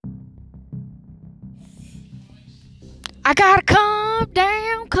I gotta come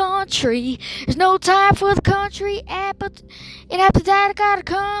down country. There's no time for the country. And after that,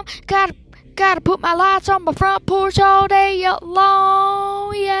 I gotta put my lights on my front porch all day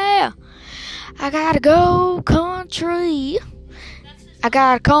long. Yeah, I gotta go country. I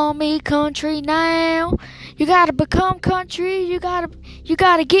gotta call me country now. You gotta become country. You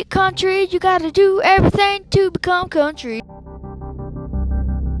gotta get country. You gotta do everything to become country.